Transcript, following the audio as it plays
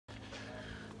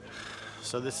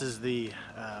So this is a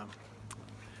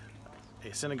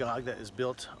synagogue that is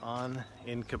built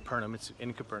in Capernaum. It's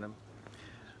in Capernaum.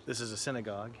 This is a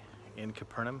synagogue in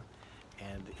Capernaum,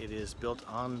 and it is built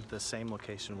on the same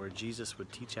location where Jesus would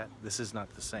teach at. This is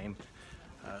not the same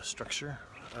structure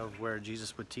of where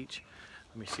Jesus would teach.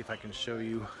 Let me see if I can show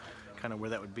you kind of where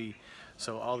that would be.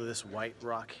 So all of this white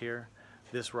rock here,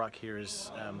 this rock here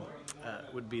is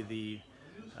would be the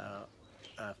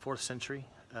 4th century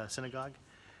synagogue,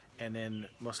 and then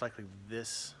most likely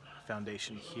this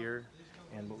foundation here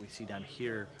and what we see down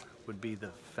here would be the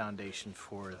foundation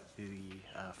for the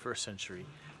 1st century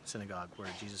synagogue where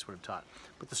Jesus would have taught.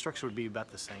 But the structure would be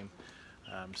about the same.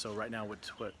 So right now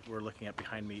what we're looking at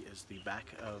behind me is the back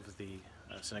of the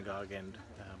synagogue, and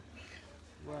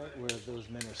right where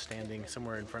those men are standing,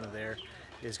 somewhere in front of there,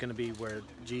 is going to be where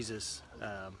Jesus,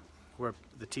 where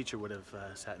the teacher would have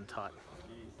sat and taught.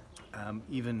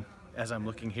 Even as I'm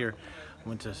looking here, I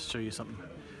want to show you something.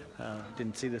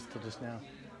 Didn't see this till just now.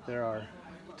 There are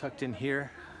tucked in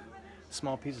here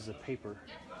small pieces of paper,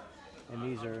 and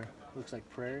these are, looks like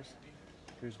prayers.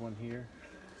 Here's one here,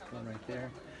 one right there.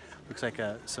 Looks like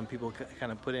some people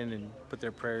kind of put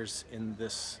their prayers in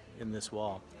this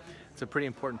wall. It's a pretty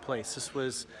important place.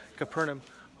 Capernaum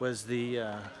was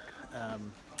the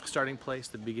starting place,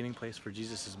 the beginning place for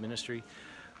Jesus' ministry.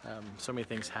 So many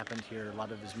things happened here, a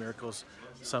lot of his miracles.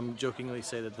 Some jokingly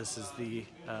say that this is the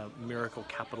miracle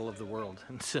capital of the world.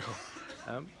 And so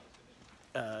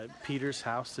Peter's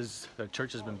house, the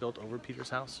church has been built over Peter's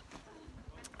house.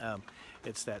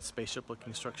 It's that spaceship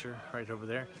looking structure right over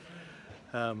there.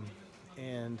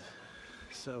 And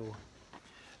so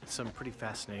some pretty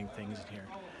fascinating things in here.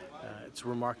 It's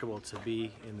remarkable to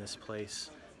be in this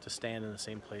place, to stand in the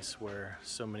same place where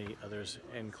so many others,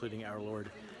 including our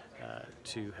Lord,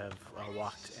 to have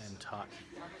walked and taught.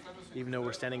 Even though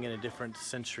we're standing in a different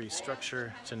century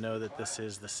structure, to know that this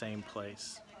is the same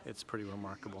place, it's pretty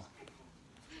remarkable.